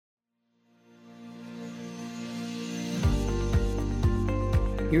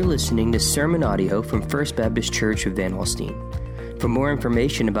You're listening to sermon audio from First Baptist Church of Van Alstyne. For more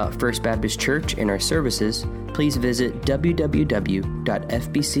information about First Baptist Church and our services, please visit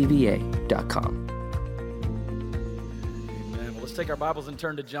www.fbcva.com. Amen. Well, let's take our Bibles and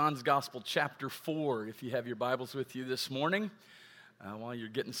turn to John's Gospel, chapter 4. If you have your Bibles with you this morning, while you're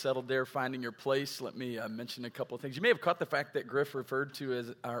getting settled there, finding your place, let me mention a couple of things. You may have caught the fact that Griff referred to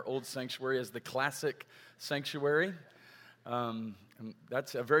as our old sanctuary as the classic sanctuary.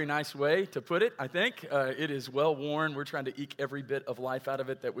 That's a very nice way to put it, I think. It is well worn. We're trying to eke every bit of life out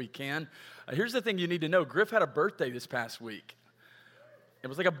of it that we can. Here's the thing you need to know. Griff had a birthday this past week. It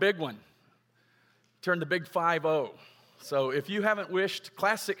was like a big one. Turned the big 5-0. So if you haven't wished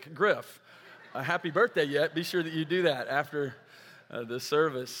classic Griff a happy birthday yet, be sure that you do that after the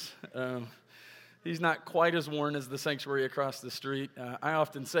service. He's not quite as worn as the sanctuary across the street. I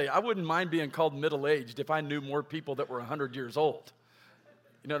often say, I wouldn't mind being called middle-aged if I knew more people that were 100 years old.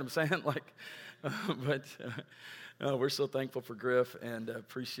 You know what I'm saying? We're so thankful for Griff and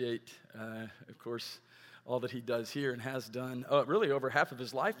appreciate, of course, all that he does here and has done. Really, over half of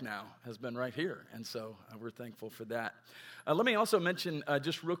his life now has been right here, and so we're thankful for that. Let me also mention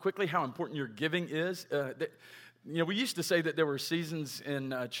just real quickly how important your giving is. We used to say that there were seasons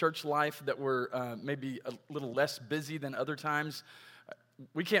in church life that were maybe a little less busy than other times.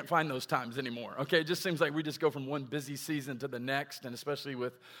 We can't find those times anymore, okay? It just seems like we just go from one busy season to the next, and especially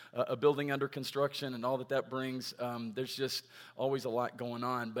with a building under construction and all that brings, there's just always a lot going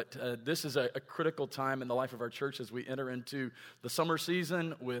on. But this is a critical time in the life of our church as we enter into the summer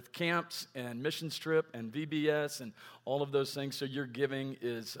season with camps and mission trip and VBS and all of those things. So your giving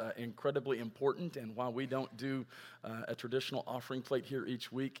is incredibly important, and while we don't do a traditional offering plate here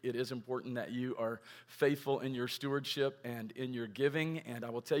each week, it is important that you are faithful in your stewardship and in your giving. And I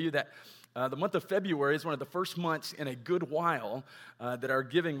will tell you that the month of February is one of the first months in a good while that our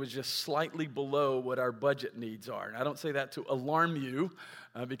giving was just slightly below what our budget needs are. And I don't say that to alarm you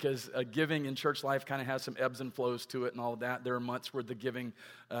because giving in church life kind of has some ebbs and flows to it and all of that. There are months where the giving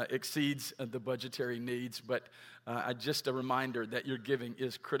exceeds the budgetary needs, but just a reminder that your giving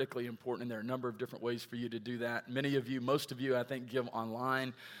is critically important, and there are a number of different ways for you to do that. Many of you, most of you, I think, give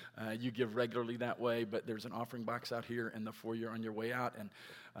online. You give regularly that way, but there's an offering box out here in the foyer on your way out, and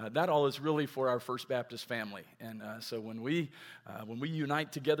that all is really for our First Baptist family. And so when we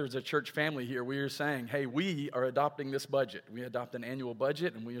unite together as a church family here, we are saying, hey, we are adopting this budget. We adopt an annual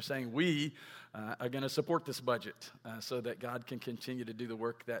budget, and we are saying we are going to support this budget so that God can continue to do the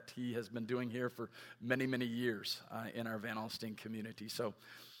work that he has been doing here for many, many years in our Van Alstyne community. So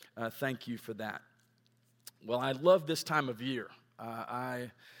thank you for that. Well, I love this time of year.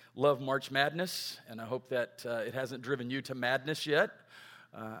 I love March Madness, and I hope that it hasn't driven you to madness yet.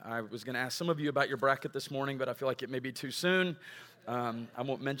 I was going to ask some of you about your bracket this morning, but I feel like it may be too soon. I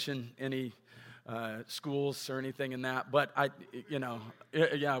won't mention any schools or anything in that, but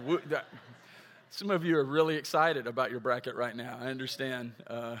some of you are really excited about your bracket right now. I understand.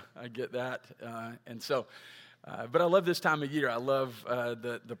 I get that. But I love this time of year. I love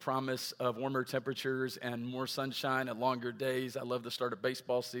the promise of warmer temperatures and more sunshine and longer days. I love the start of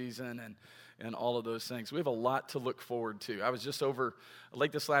baseball season and all of those things. We have a lot to look forward to. I was just over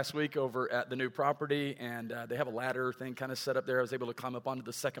late this last week over at the new property, and they have a ladder thing kind of set up there. I was able to climb up onto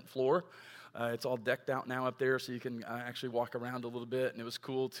the second floor. It's all decked out now up there, so you can actually walk around a little bit, and it was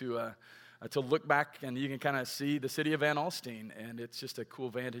cool to look back, and you can kind of see the city of Van Alstyne, and it's just a cool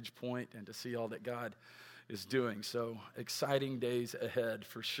vantage point, and to see all that God is doing. So exciting days ahead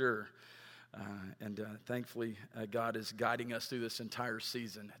for sure. Thankfully, God is guiding us through this entire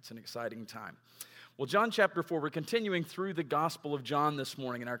season. It's an exciting time. Well, John chapter 4, we're continuing through the Gospel of John this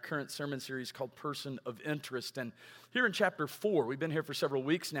morning in our current sermon series called Person of Interest. And here in chapter 4, we've been here for several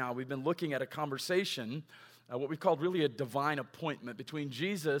weeks now. We've been looking at a conversation, what we've called really a divine appointment between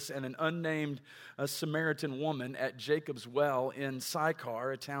Jesus and an unnamed Samaritan woman at Jacob's well in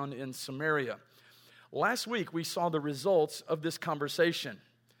Sychar, a town in Samaria. Last week, we saw the results of this conversation.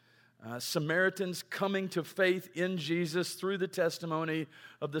 Samaritans coming to faith in Jesus through the testimony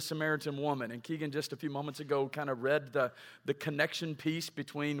of the Samaritan woman. And Keegan just a few moments ago kind of read the connection piece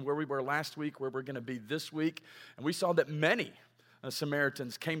between where we were last week, where we're going to be this week. And we saw that many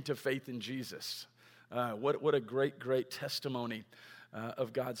Samaritans came to faith in Jesus. What a great testimony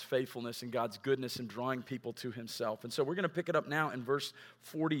of God's faithfulness and God's goodness in drawing people to himself. And so we're going to pick it up now in verse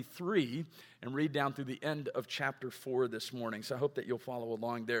 43 and read down through the end of chapter 4 this morning. So I hope that you'll follow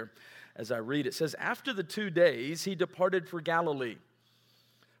along there as I read. It says, "After the 2 days, he departed for Galilee.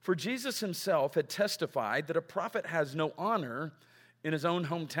 For Jesus himself had testified that a prophet has no honor in his own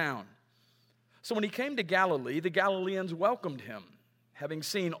hometown. So when he came to Galilee, the Galileans welcomed him, having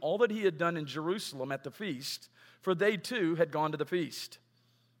seen all that he had done in Jerusalem at the feast, for they too had gone to the feast.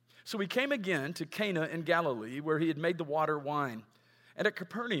 So he came again to Cana in Galilee, where he had made the water wine. And at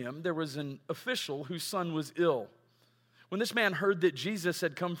Capernaum there was an official whose son was ill. When this man heard that Jesus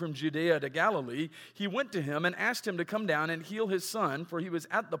had come from Judea to Galilee, he went to him and asked him to come down and heal his son, for he was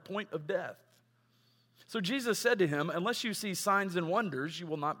at the point of death. So Jesus said to him, "Unless you see signs and wonders, you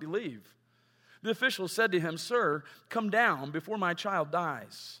will not believe." The official said to him, "Sir, come down before my child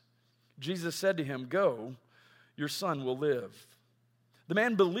dies." Jesus said to him, "Go, your son will live." The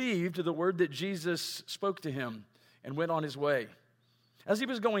man believed the word that Jesus spoke to him and went on his way. As he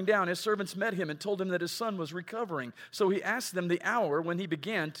was going down, his servants met him and told him that his son was recovering. So he asked them the hour when he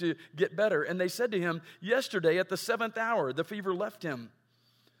began to get better. And they said to him, "Yesterday at the 7th hour, the fever left him."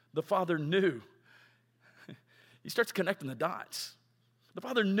 The father knew. He starts connecting the dots. The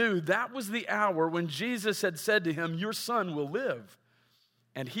father knew that was the hour when Jesus had said to him, "Your son will live."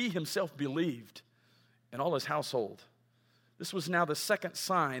 And he himself believed, and all his household. This was now the second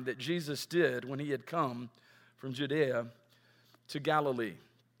sign that Jesus did when he had come from Judea to Galilee.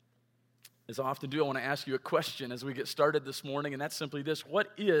 As I often do, I want to ask you a question as we get started this morning, and that's simply this: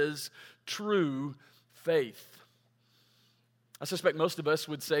 what is true faith? I suspect most of us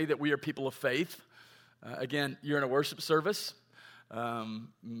would say that we are people of faith. Again, you're in a worship service.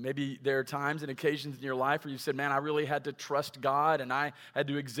 Maybe there are times and occasions in your life where you said, "Man, I really had to trust God, and I had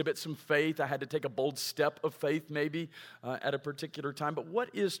to exhibit some faith. I had to take a bold step of faith maybe at a particular time." But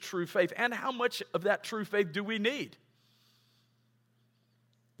what is true faith, and how much of that true faith do we need?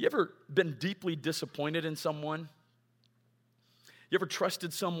 You ever been deeply disappointed in someone? You ever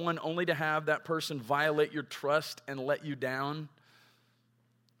trusted someone only to have that person violate your trust and let you down?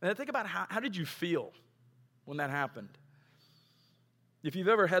 And think about how did you feel when that happened? If you've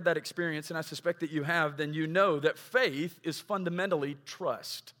ever had that experience, and I suspect that you have, then you know that faith is fundamentally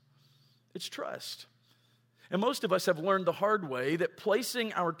trust. It's trust. And most of us have learned the hard way that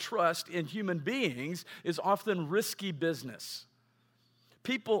placing our trust in human beings is often risky business.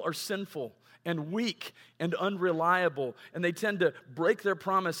 People are sinful and weak and unreliable, and they tend to break their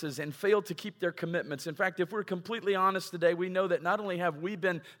promises and fail to keep their commitments. In fact, if we're completely honest today, we know that not only have we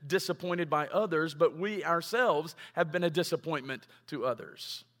been disappointed by others, but we ourselves have been a disappointment to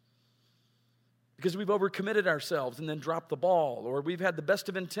others. Because we've overcommitted ourselves and then dropped the ball, or we've had the best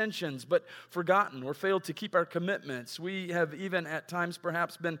of intentions but forgotten or failed to keep our commitments. We have even at times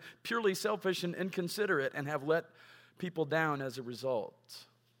perhaps been purely selfish and inconsiderate and have let people down as a result.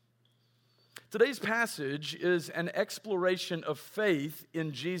 Today's passage is an exploration of faith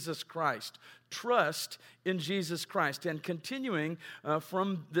in Jesus Christ, trust in Jesus Christ, and continuing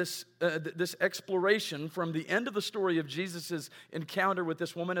from this exploration from the end of the story of Jesus' encounter with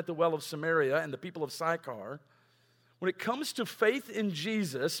this woman at the well of Samaria and the people of Sychar. When it comes to faith in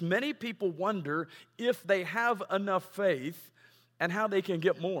Jesus, many people wonder if they have enough faith and how they can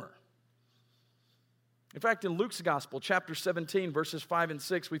get more. In fact, in Luke's Gospel, chapter 17, verses 5 and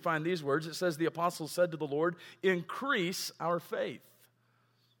 6, we find these words. It says, "The apostles said to the Lord, 'Increase our faith.'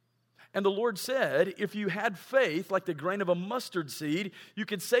 And the Lord said, 'If you had faith like the grain of a mustard seed, you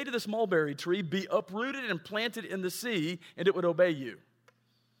could say to this mulberry tree, be uprooted and planted in the sea, and it would obey you.'"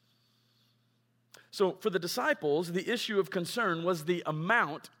 So for the disciples, the issue of concern was the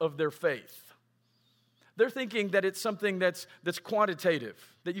amount of their faith. They're thinking that it's something that's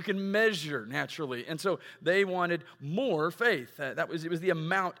quantitative, that you can measure naturally. And so they wanted more faith. It was the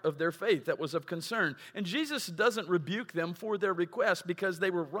amount of their faith that was of concern. And Jesus doesn't rebuke them for their request because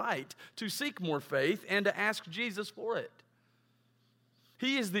they were right to seek more faith and to ask Jesus for it.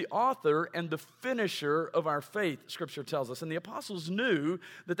 He is the author and the finisher of our faith, Scripture tells us. And the apostles knew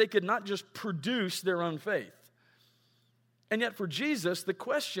that they could not just produce their own faith. And yet for Jesus, the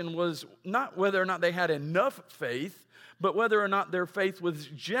question was not whether or not they had enough faith, but whether or not their faith was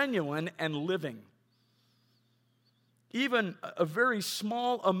genuine and living. Even a very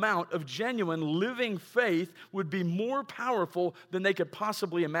small amount of genuine living faith would be more powerful than they could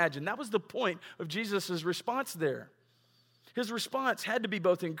possibly imagine. That was the point of Jesus' response there. His response had to be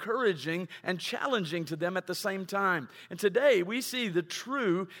both encouraging and challenging to them at the same time. And today we see the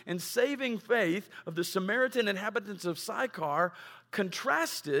true and saving faith of the Samaritan inhabitants of Sychar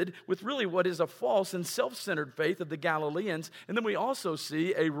contrasted with really what is a false and self-centered faith of the Galileans. And then we also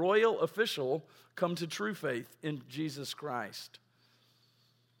see a royal official come to true faith in Jesus Christ.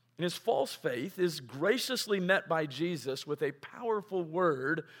 And his false faith is graciously met by Jesus with a powerful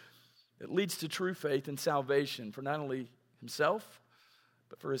word that leads to true faith and salvation for not only himself,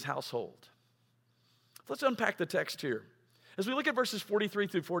 but for his household. Let's unpack the text here. As we look at verses 43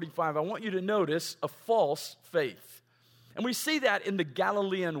 through 45, I want you to notice a false faith. And we see that in the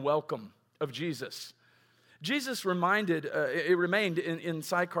Galilean welcome of Jesus. Jesus remained in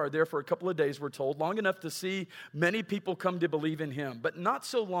Sychar there for a couple of days, we're told, long enough to see many people come to believe in him, but not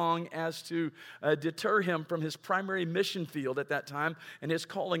so long as to deter him from his primary mission field at that time and his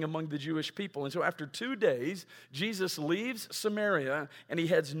calling among the Jewish people. And so after 2 days, Jesus leaves Samaria and he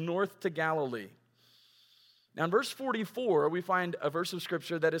heads north to Galilee. Now in verse 44, we find a verse of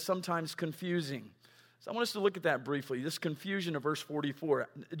Scripture that is sometimes confusing. So I want us to look at that briefly, this confusion of verse 44.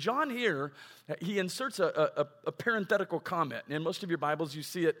 John here, he inserts a parenthetical comment. And in most of your Bibles, you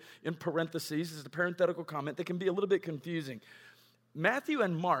see it in parentheses. It's a parenthetical comment that can be a little bit confusing. Matthew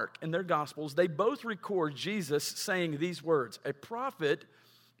and Mark, in their Gospels, they both record Jesus saying these words, "A prophet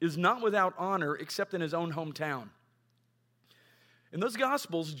is not without honor except in his own hometown." In those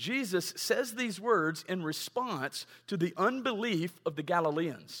Gospels, Jesus says these words in response to the unbelief of the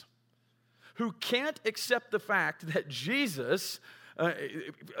Galileans, who can't accept the fact that Jesus,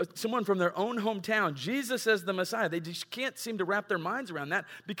 someone from their own hometown, Jesus as the Messiah, they just can't seem to wrap their minds around that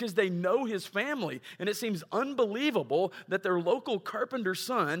because they know his family, and it seems unbelievable that their local carpenter's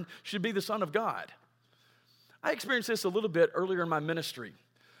son should be the Son of God. I experienced this a little bit earlier in my ministry.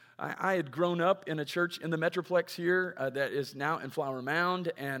 I had grown up in a church in the Metroplex here that is now in Flower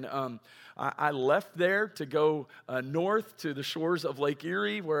Mound, and I left there to go north to the shores of Lake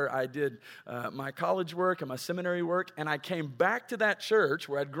Erie, where I did my college work and my seminary work, and I came back to that church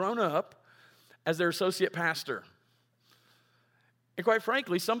where I'd grown up as their associate pastor. And quite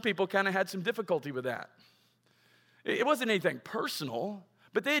frankly, some people kind of had some difficulty with that. It wasn't anything personal,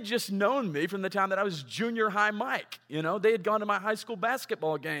 but they had just known me from the time that I was junior high Mike. You know, they had gone to my high school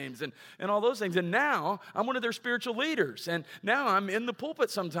basketball games and all those things. And now I'm one of their spiritual leaders. And now I'm in the pulpit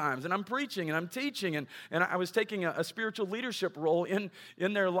sometimes, and I'm preaching and I'm teaching. And I was taking a spiritual leadership role in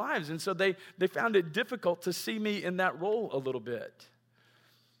their lives. And so they found it difficult to see me in that role a little bit.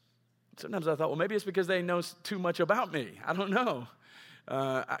 Sometimes I thought, well, maybe it's because they know too much about me. I don't know.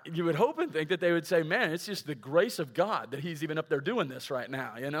 You would hope and think that they would say, man, it's just the grace of God that he's even up there doing this right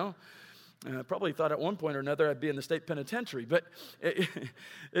now, you know? Probably thought at one point or another I'd be in the state penitentiary. But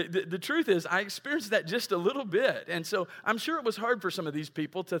the truth is, I experienced that just a little bit. And so I'm sure it was hard for some of these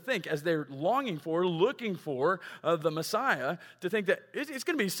people to think, as they're looking for the Messiah, to think that it's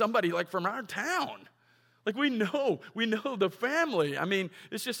going to be somebody like from our town. Like we know the family. I mean,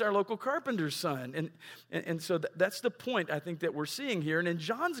 it's just our local carpenter's son. And so that's the point I think that we're seeing here. And in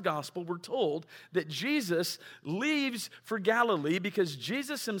John's gospel, we're told that Jesus leaves for Galilee because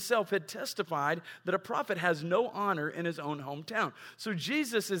Jesus himself had testified that a prophet has no honor in his own hometown. So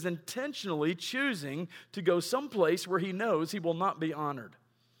Jesus is intentionally choosing to go someplace where he knows he will not be honored.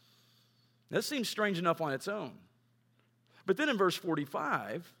 That seems strange enough on its own. But then in verse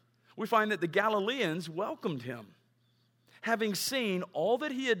 45, we find that the Galileans welcomed him, having seen all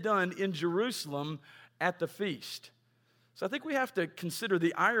that he had done in Jerusalem at the feast. So I think we have to consider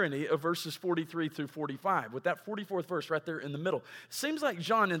the irony of verses 43 through 45, with that 44th verse right there in the middle. It seems like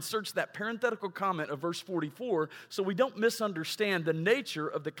John inserts that parenthetical comment of verse 44 so we don't misunderstand the nature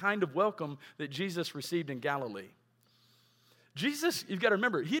of the kind of welcome that Jesus received in Galilee. Jesus, you've got to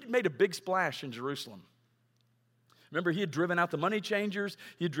remember, he had made a big splash in Jerusalem. Remember, he had driven out the money changers.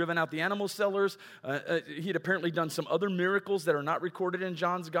 He had driven out the animal sellers. He had apparently done some other miracles that are not recorded in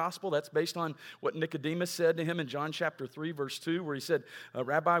John's gospel. That's based on what Nicodemus said to him in John chapter 3, verse 2, where he said,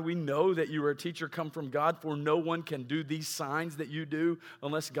 Rabbi, we know that you are a teacher come from God, for no one can do these signs that you do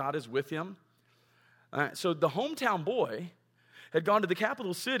unless God is with him. So the hometown boy had gone to the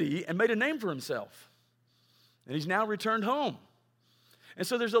capital city and made a name for himself. And he's now returned home. And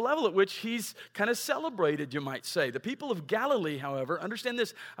so there's a level at which he's kind of celebrated, you might say. The people of Galilee, however, understand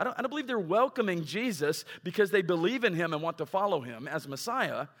this. I don't believe they're welcoming Jesus because they believe in him and want to follow him as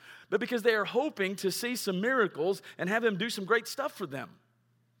Messiah, but because they are hoping to see some miracles and have him do some great stuff for them.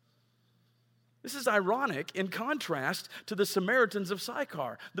 This is ironic in contrast to the Samaritans of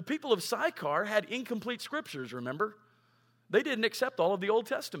Sychar. The people of Sychar had incomplete scriptures, remember? They didn't accept all of the Old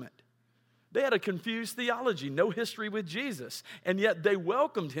Testament. They had a confused theology, no history with Jesus, and yet they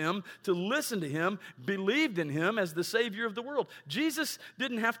welcomed him to listen to him, believed in him as the Savior of the world. Jesus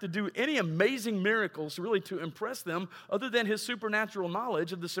didn't have to do any amazing miracles really to impress them other than his supernatural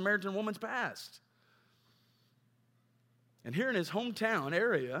knowledge of the Samaritan woman's past. And here in his hometown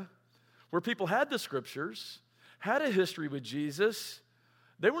area, where people had the scriptures, had a history with Jesus,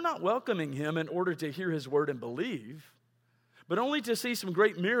 they were not welcoming him in order to hear his word and believe, but only to see some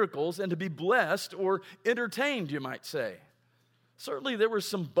great miracles and to be blessed or entertained, you might say. Certainly there was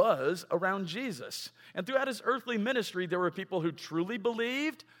some buzz around Jesus. And throughout his earthly ministry, there were people who truly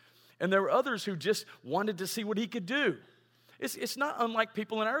believed, and there were others who just wanted to see what he could do. It's not unlike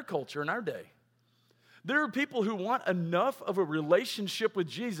people in our culture, in our day. There are people who want enough of a relationship with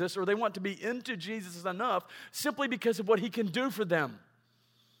Jesus, or they want to be into Jesus enough simply because of what he can do for them.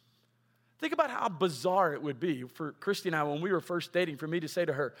 Think about how bizarre it would be for Christy and I when we were first dating, for me to say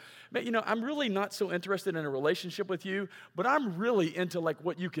to her, man, I'm really not so interested in a relationship with you, but I'm really into like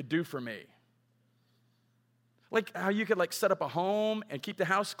what you could do for me. Like how you could like set up a home and keep the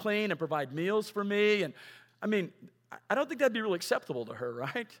house clean and provide meals for me. And I don't think that'd be really acceptable to her,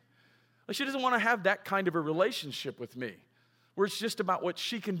 right? Like she doesn't want to have that kind of a relationship with me where it's just about what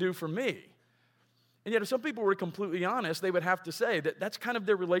she can do for me. And yet if some people were completely honest, they would have to say that that's kind of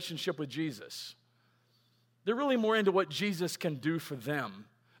their relationship with Jesus. They're really more into what Jesus can do for them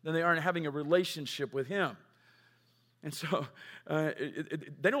than they are in having a relationship with him. And so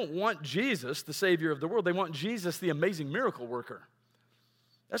they don't want Jesus, the Savior of the world. They want Jesus, the amazing miracle worker.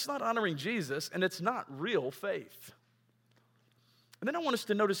 That's not honoring Jesus, and it's not real faith. And then I want us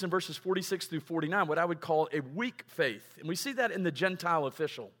to notice in verses 46 through 49 what I would call a weak faith. And we see that in the Gentile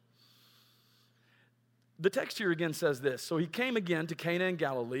official. The text here again says this: so he came again to Cana in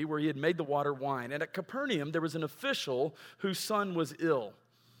Galilee, where he had made the water wine. And at Capernaum there was an official whose son was ill.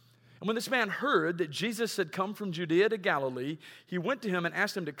 And when this man heard that Jesus had come from Judea to Galilee, he went to him and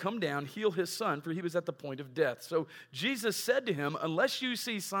asked him to come down, heal his son, for he was at the point of death. So Jesus said to him, unless you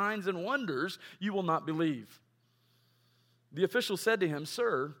see signs and wonders, you will not believe. The official said to him,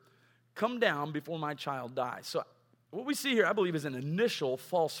 sir, come down before my child dies. So what we see here, I believe, is an initial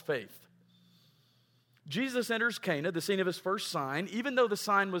false faith. Jesus enters Cana, the scene of his first sign. Even though the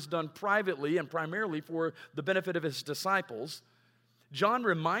sign was done privately and primarily for the benefit of his disciples, John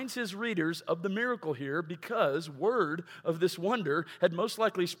reminds his readers of the miracle here because word of this wonder had most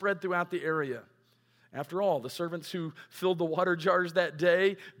likely spread throughout the area. After all, the servants who filled the water jars that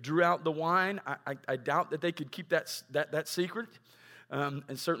day drew out the wine. I doubt that they could keep that secret.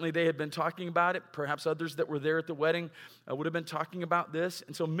 And certainly they had been talking about it. Perhaps others that were there at the wedding would have been talking about this.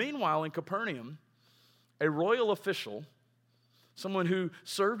 And so meanwhile in Capernaum, a royal official, someone who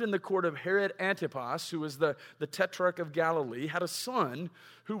served in the court of Herod Antipas, who was the tetrarch of Galilee, had a son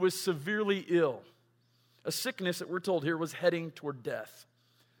who was severely ill. A sickness that we're told here was heading toward death.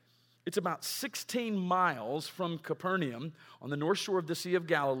 It's about 16 miles from Capernaum on the north shore of the Sea of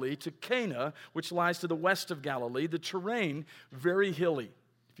Galilee to Cana, which lies to the west of Galilee. The terrain, very hilly.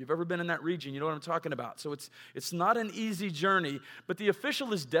 If you've ever been in that region, you know what I'm talking about. So it's not an easy journey, but the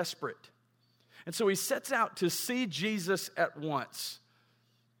official is desperate. And so he sets out to see Jesus at once.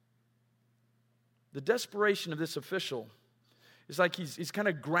 The desperation of this official is like he's kind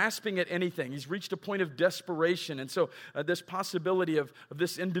of grasping at anything. He's reached a point of desperation. And so this possibility of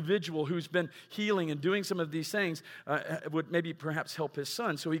this individual who's been healing and doing some of these things would maybe perhaps help his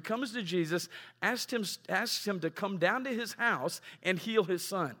son. So he comes to Jesus, asks him to come down to his house and heal his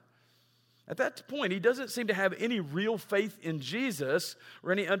son. At that point, he doesn't seem to have any real faith in Jesus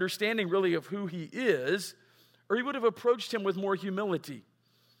or any understanding really of who he is, or he would have approached him with more humility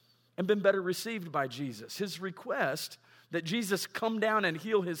and been better received by Jesus. His request that Jesus come down and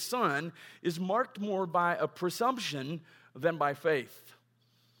heal his son is marked more by a presumption than by faith.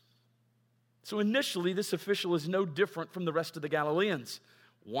 So initially, this official is no different from the rest of the Galileans,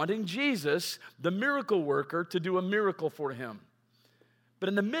 wanting Jesus, the miracle worker, to do a miracle for him. But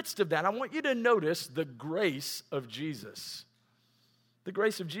in the midst of that, I want you to notice the grace of Jesus. The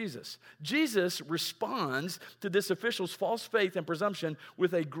grace of Jesus. Jesus responds to this official's false faith and presumption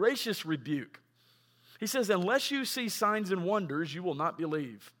with a gracious rebuke. He says, unless you see signs and wonders, you will not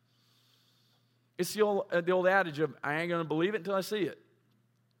believe. It's the old adage of, I ain't going to believe it until I see it.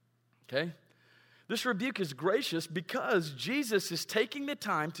 Okay? This rebuke is gracious because Jesus is taking the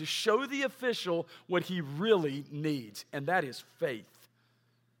time to show the official what he really needs, and that is faith.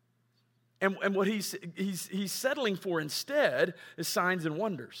 And what he's settling for instead is signs and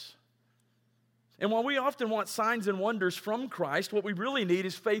wonders. And while we often want signs and wonders from Christ, what we really need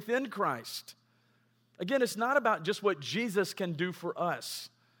is faith in Christ. Again, it's not about just what Jesus can do for us.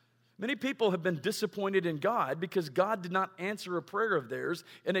 Many people have been disappointed in God because God did not answer a prayer of theirs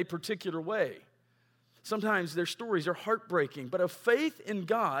in a particular way. Sometimes their stories are heartbreaking, but a faith in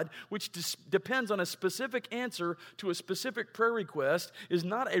God, which depends on a specific answer to a specific prayer request, is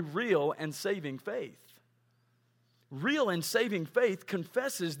not a real and saving faith. Real and saving faith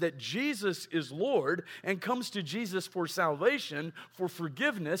confesses that Jesus is Lord and comes to Jesus for salvation, for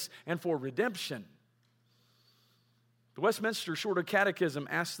forgiveness, and for redemption. The Westminster Shorter Catechism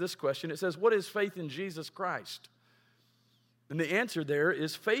asks this question. It says, what is faith in Jesus Christ? And the answer there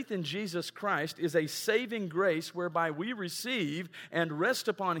is faith in Jesus Christ is a saving grace whereby we receive and rest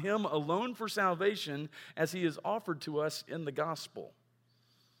upon Him alone for salvation as He is offered to us in the gospel.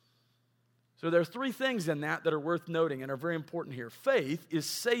 So there are three things in that are worth noting and are very important here. Faith is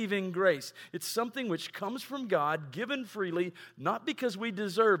saving grace. It's something which comes from God, given freely, not because we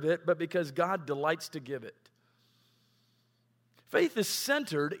deserve it, but because God delights to give it. Faith is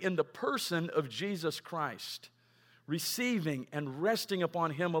centered in the person of Jesus Christ, receiving and resting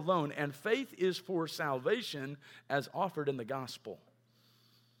upon Him alone. And faith is for salvation as offered in the gospel.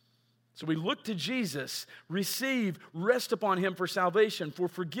 So we look to Jesus, receive, rest upon Him for salvation, for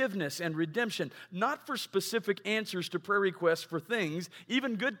forgiveness and redemption, not for specific answers to prayer requests for things,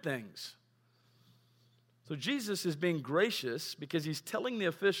 even good things. So Jesus is being gracious because He's telling the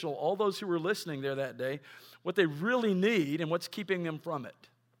official, all those who were listening there that day, what they really need and what's keeping them from it.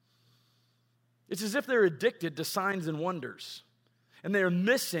 It's as if they're addicted to signs and wonders, and they are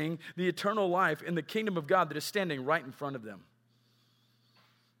missing the eternal life in the kingdom of God that is standing right in front of them.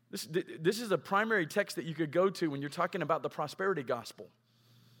 This is a primary text that you could go to when you're talking about the prosperity gospel,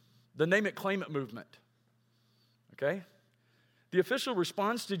 the name it, claim it movement. Okay? The official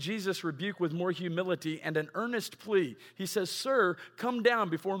responds to Jesus' rebuke with more humility and an earnest plea. He says, "Sir, come down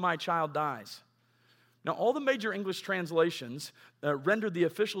before my child dies." Now, all the major English translations render the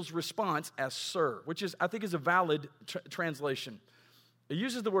official's response as "sir," which I think is a valid translation. It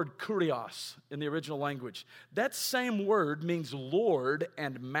uses the word kurios in the original language. That same word means Lord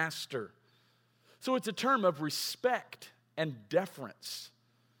and Master. So it's a term of respect and deference.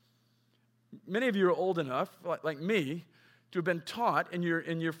 Many of you are old enough, like me, to have been taught in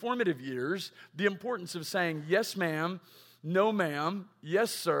your formative years the importance of saying yes, ma'am, no, ma'am,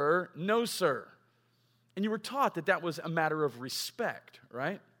 yes, sir, no, sir. And you were taught that was a matter of respect,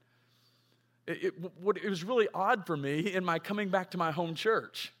 right? It was really odd for me in my coming back to my home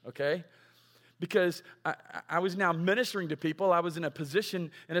church, okay? Because I was now ministering to people. I was in a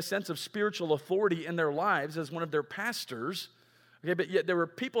position, in a sense, of spiritual authority in their lives as one of their pastors. Okay, but yet there were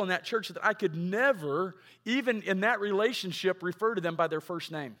people in that church that I could never, even in that relationship, refer to them by their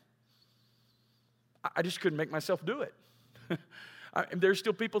first name. I just couldn't make myself do it. There's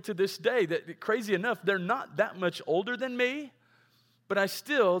still people to this day that, crazy enough, they're not that much older than me, but I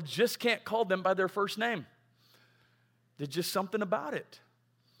still just can't call them by their first name. There's just something about it.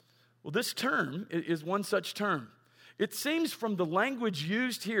 Well, this term is one such term. It seems from the language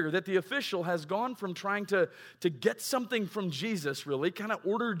used here that the official has gone from trying to get something from Jesus, really, kind of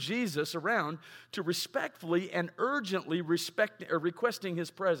order Jesus around, to respectfully and urgently requesting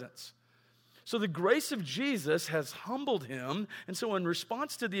His presence. So the grace of Jesus has humbled him, and so in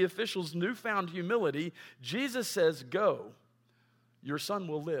response to the official's newfound humility, Jesus says, "Go, your son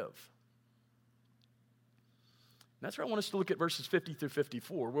will live." And that's where I want us to look at verses 50 through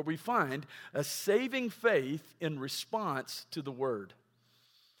 54, where we find a saving faith in response to the word.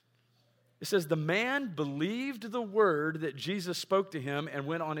 It says, "The man believed the word that Jesus spoke to him and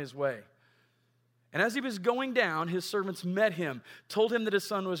went on his way. And as he was going down, his servants met him, told him that his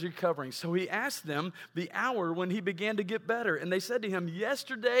son was recovering. So he asked them the hour when he began to get better. And they said to him,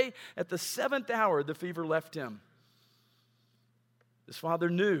 'Yesterday at the 7th hour, the fever left him.' His father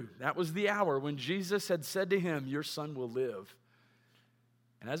knew that was the hour when Jesus had said to him, 'Your son will live.'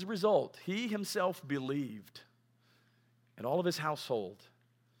 And as a result, he himself believed, and all of his household."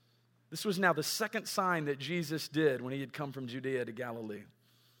 This was now the second sign that Jesus did when he had come from Judea to Galilee.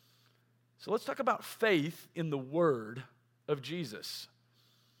 So let's talk about faith in the word of Jesus.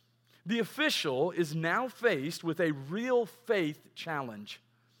 The official is now faced with a real faith challenge.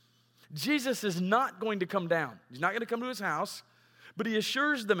 Jesus is not going to come down. He's not going to come to his house, but he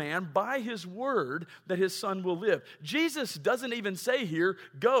assures the man by his word that his son will live. Jesus doesn't even say here,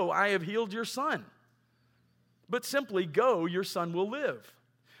 "Go, I have healed your son," but simply, "Go, your son will live."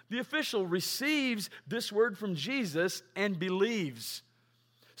 The official receives this word from Jesus and believes.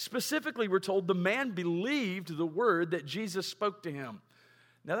 Specifically, we're told the man believed the word that Jesus spoke to him.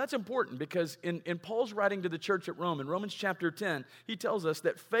 Now, that's important because in Paul's writing to the church at Rome, in Romans chapter 10, he tells us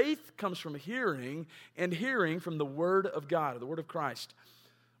that faith comes from hearing, and hearing from the word of God, or the word of Christ.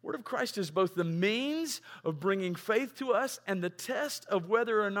 The word of Christ is both the means of bringing faith to us and the test of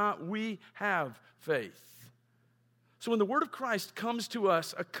whether or not we have faith. So when the word of Christ comes to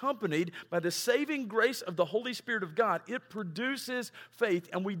us accompanied by the saving grace of the Holy Spirit of God, it produces faith,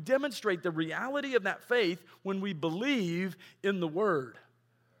 and we demonstrate the reality of that faith when we believe in the word.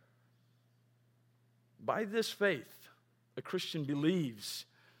 By this faith, a Christian believes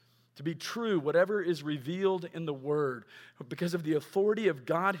to be true whatever is revealed in the word because of the authority of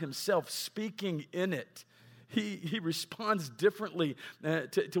God himself speaking in it. he responds differently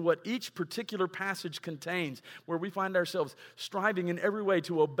to what each particular passage contains, where we find ourselves striving in every way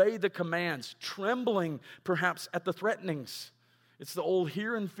to obey the commands, trembling perhaps at the threatenings. It's the old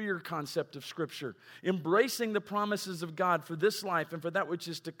hear and fear concept of Scripture, embracing the promises of God for this life and for that which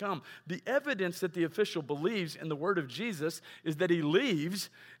is to come. The evidence that the official believes in the word of Jesus is that he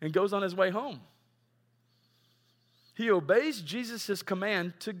leaves and goes on his way home. He obeys Jesus'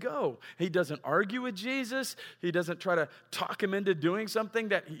 command to go. He doesn't argue with Jesus. He doesn't try to talk him into doing something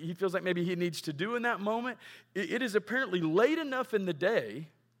that he feels like maybe he needs to do in that moment. It is apparently late enough in the day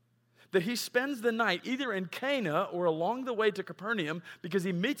that he spends the night either in Cana or along the way to Capernaum, because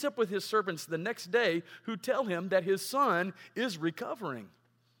he meets up with his servants the next day who tell him that his son is recovering.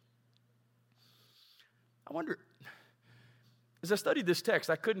 I wonder, as I studied this text,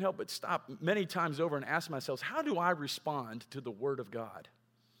 I couldn't help but stop many times over and ask myself, how do I respond to the Word of God?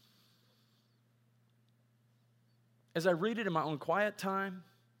 As I read it in my own quiet time,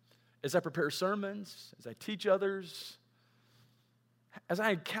 as I prepare sermons, as I teach others, as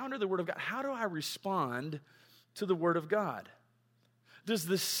I encounter the Word of God, how do I respond to the Word of God? Does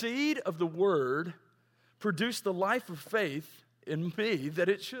the seed of the Word produce the life of faith in me that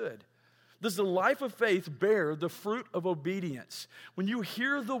it should? Does the life of faith bear the fruit of obedience? When you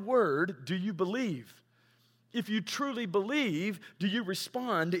hear the word, do you believe? If you truly believe, do you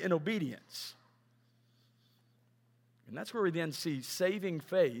respond in obedience? And that's where we then see saving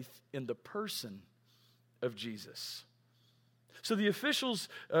faith in the person of Jesus. So the officials'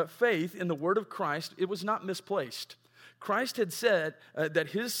 faith in the word of Christ, it was not misplaced. Christ had said that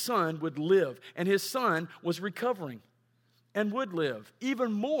his son would live, and his son was recovering and would live.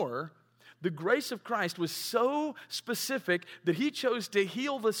 Even more, the grace of Christ was so specific that he chose to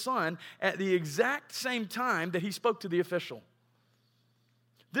heal the son at the exact same time that he spoke to the official.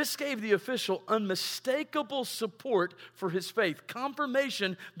 This gave the official unmistakable support for his faith,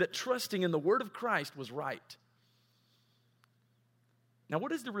 confirmation that trusting in the word of Christ was right. Now,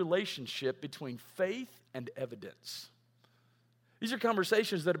 what is the relationship between faith and evidence? These are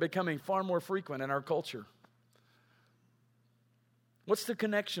conversations that are becoming far more frequent in our culture. What's the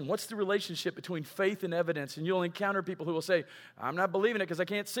connection? What's the relationship between faith and evidence? And you'll encounter people who will say, I'm not believing it because I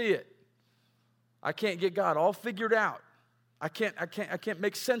can't see it. I can't get God all figured out. I can't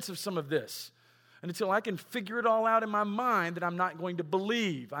make sense of some of this. And until I can figure it all out in my mind, that I'm not going to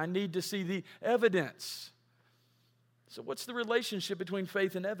believe. I need to see the evidence. So what's the relationship between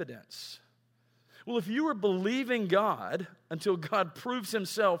faith and evidence? Well, if you are believing God until God proves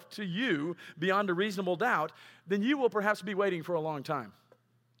himself to you beyond a reasonable doubt, then you will perhaps be waiting for a long time.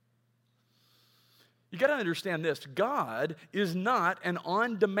 You got to understand this. God is not an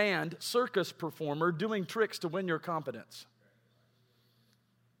on-demand circus performer doing tricks to win your confidence.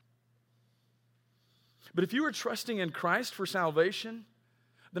 But if you are trusting in Christ for salvation,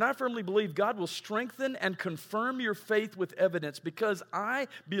 then I firmly believe God will strengthen and confirm your faith with evidence. Because I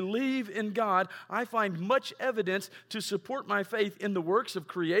believe in God, I find much evidence to support my faith in the works of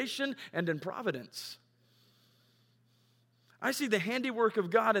creation and in providence. I see the handiwork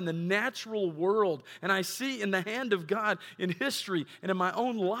of God in the natural world, and I see in the hand of God in history and in my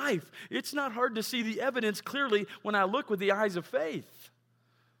own life. It's not hard to see the evidence clearly when I look with the eyes of faith.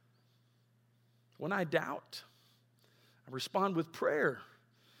 When I doubt, I respond with prayer,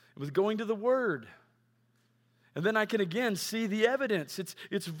 with going to the Word. And then I can again see the evidence.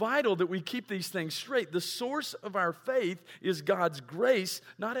 It's vital that we keep these things straight. The source of our faith is God's grace,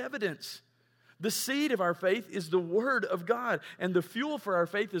 not evidence. The seed of our faith is the Word of God, and the fuel for our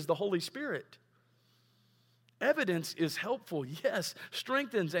faith is the Holy Spirit. Evidence is helpful, yes,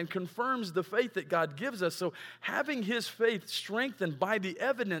 strengthens and confirms the faith that God gives us. So having his faith strengthened by the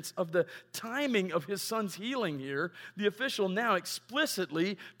evidence of the timing of his son's healing here, the official now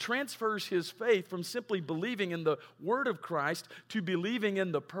explicitly transfers his faith from simply believing in the word of Christ to believing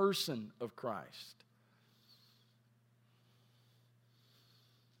in the person of Christ.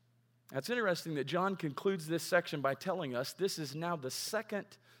 Now, it's interesting that John concludes this section by telling us this is now the second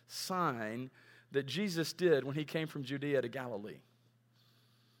sign that Jesus did when he came from Judea to Galilee.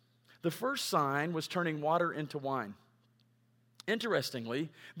 The first sign was turning water into wine. Interestingly,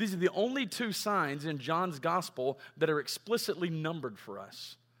 these are the only two signs in John's gospel that are explicitly numbered for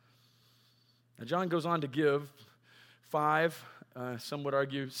us. Now, John goes on to give 5, some would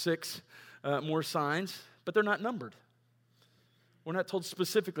argue 6 more signs, but they're not numbered. We're not told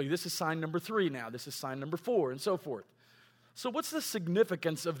specifically, this is sign number 3 now, this is sign number 4, and so forth. So what's the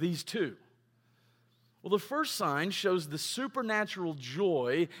significance of these two? Well, the first sign shows the supernatural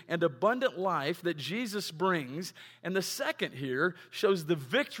joy and abundant life that Jesus brings, and the second here shows the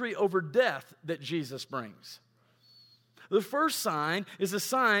victory over death that Jesus brings. The first sign is a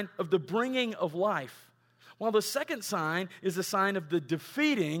sign of the bringing of life, while the second sign is a sign of the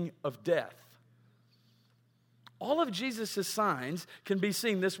defeating of death. All of Jesus' signs can be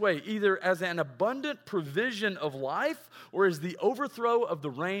seen this way, either as an abundant provision of life or as the overthrow of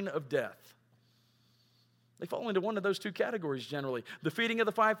the reign of death. They fall into one of those two categories generally. The feeding of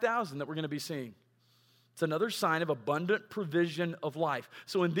the 5,000 that we're going to be seeing. It's another sign of abundant provision of life.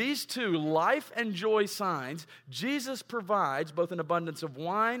 So in these two life and joy signs, Jesus provides both an abundance of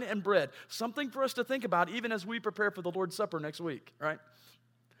wine and bread. Something for us to think about even as we prepare for the Lord's Supper next week, right?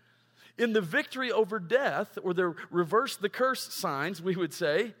 In the victory over death, or the reverse the curse signs, we would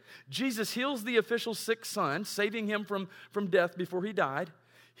say, Jesus heals the official's sick son, saving him from death before he died.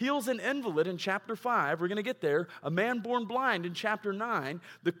 Heals an invalid in chapter 5. We're going to get there. A man born blind in chapter 9.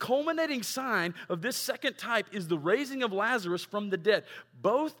 The culminating sign of this second type is the raising of Lazarus from the dead.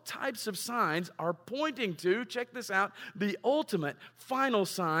 Both types of signs are pointing to, check this out, the ultimate final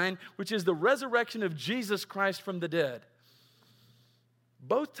sign, which is the resurrection of Jesus Christ from the dead.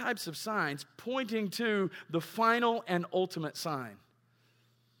 Both types of signs pointing to the final and ultimate sign,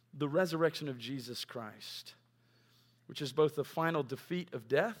 the resurrection of Jesus Christ, which is both the final defeat of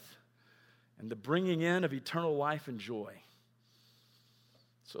death and the bringing in of eternal life and joy.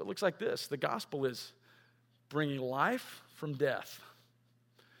 So it looks like this. The gospel is bringing life from death.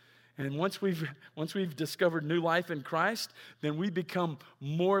 And once we've discovered new life in Christ, then we become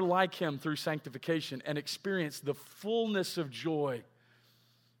more like him through sanctification and experience the fullness of joy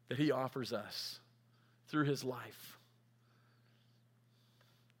that he offers us through his life.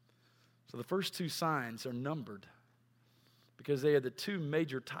 So the first two signs are numbered because they are the two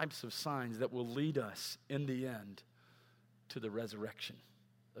major types of signs that will lead us in the end to the resurrection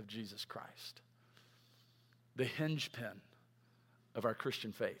of Jesus Christ. The hinge pin of our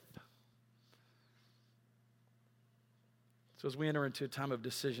Christian faith. So as we enter into a time of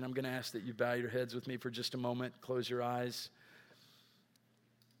decision, I'm going to ask that you bow your heads with me for just a moment, close your eyes.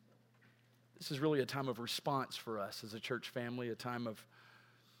 This is really a time of response for us as a church family, a time of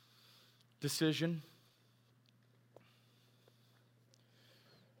decision.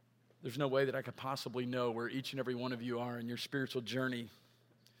 There's no way that I could possibly know where each and every one of you are in your spiritual journey.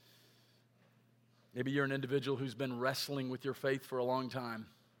 Maybe you're an individual who's been wrestling with your faith for a long time.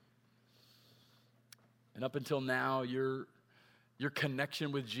 And up until now, your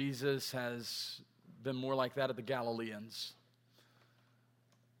connection with Jesus has been more like that of the Galileans.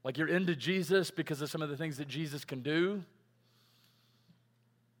 Like you're into Jesus because of some of the things that Jesus can do.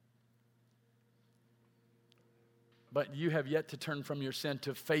 But you have yet to turn from your sin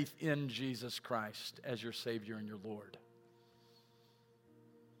to faith in Jesus Christ as your Savior and your Lord.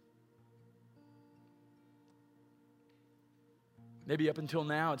 Maybe up until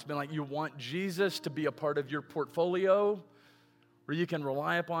now, it's been like you want Jesus to be a part of your portfolio where you can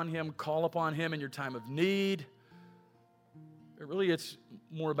rely upon him, call upon him in your time of need. But really, it's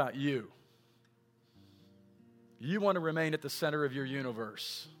more about you. You want to remain at the center of your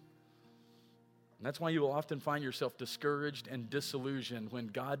universe. And that's why you will often find yourself discouraged and disillusioned when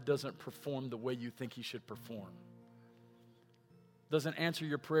God doesn't perform the way you think he should perform. Doesn't answer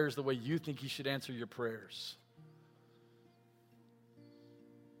your prayers the way you think he should answer your prayers.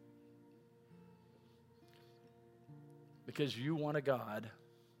 Because you want a God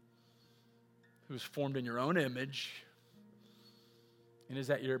who is formed in your own image and is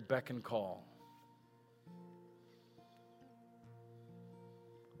at your beck and call.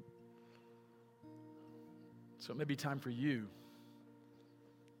 So it may be time for you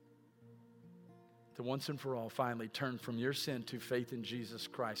to once and for all finally turn from your sin to faith in Jesus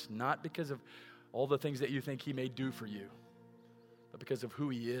Christ, not because of all the things that you think he may do for you, but because of who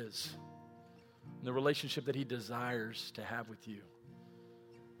he is and the relationship that he desires to have with you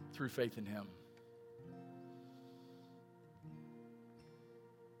through faith in him.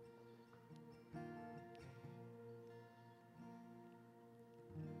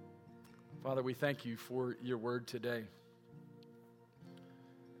 Father, we thank you for your word today.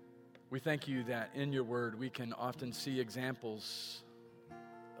 We thank you that in your word we can often see examples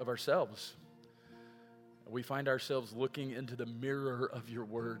of ourselves. We find ourselves looking into the mirror of your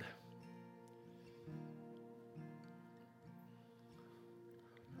word.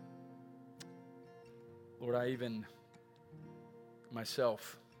 Lord, I even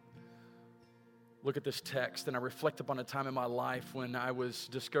myself look at this text and I reflect upon a time in my life when I was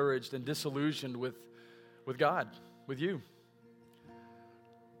discouraged and disillusioned with God, with you.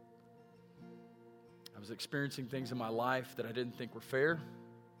 was experiencing things in my life that I didn't think were fair.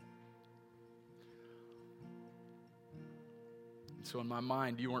 And so in my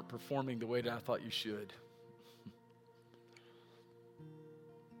mind, you weren't performing the way that I thought you should.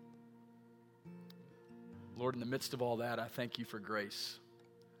 Lord, in the midst of all that, I thank you for grace.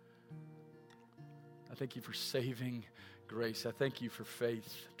 I thank you for saving grace. I thank you for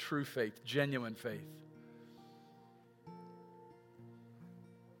faith, true faith, genuine faith.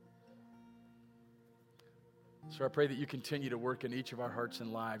 So I pray that you continue to work in each of our hearts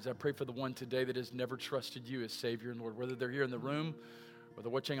and lives. I pray for the one today that has never trusted you as Savior and Lord, whether they're here in the room or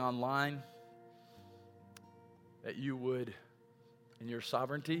they're watching online, that you would, in your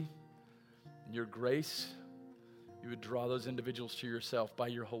sovereignty, in your grace, you would draw those individuals to yourself by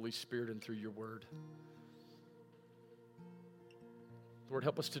your Holy Spirit and through your word. Lord,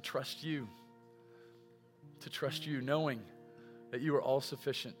 help us to trust you knowing that you are all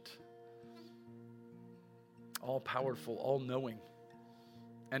sufficient, all powerful, all knowing.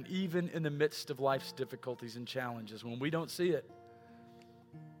 And even in the midst of life's difficulties and challenges, when we don't see it,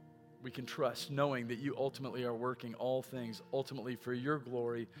 we can trust knowing that you ultimately are working all things ultimately for your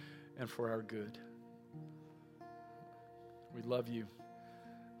glory and for our good. We love you.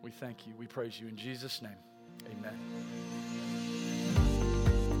 We thank you. We praise you in Jesus' name. Amen.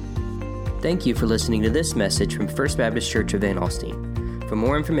 Thank you for listening to this message from First Baptist Church of Van Alstyne. For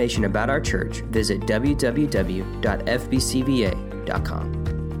more information about our church, visit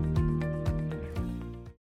www.fbcva.com.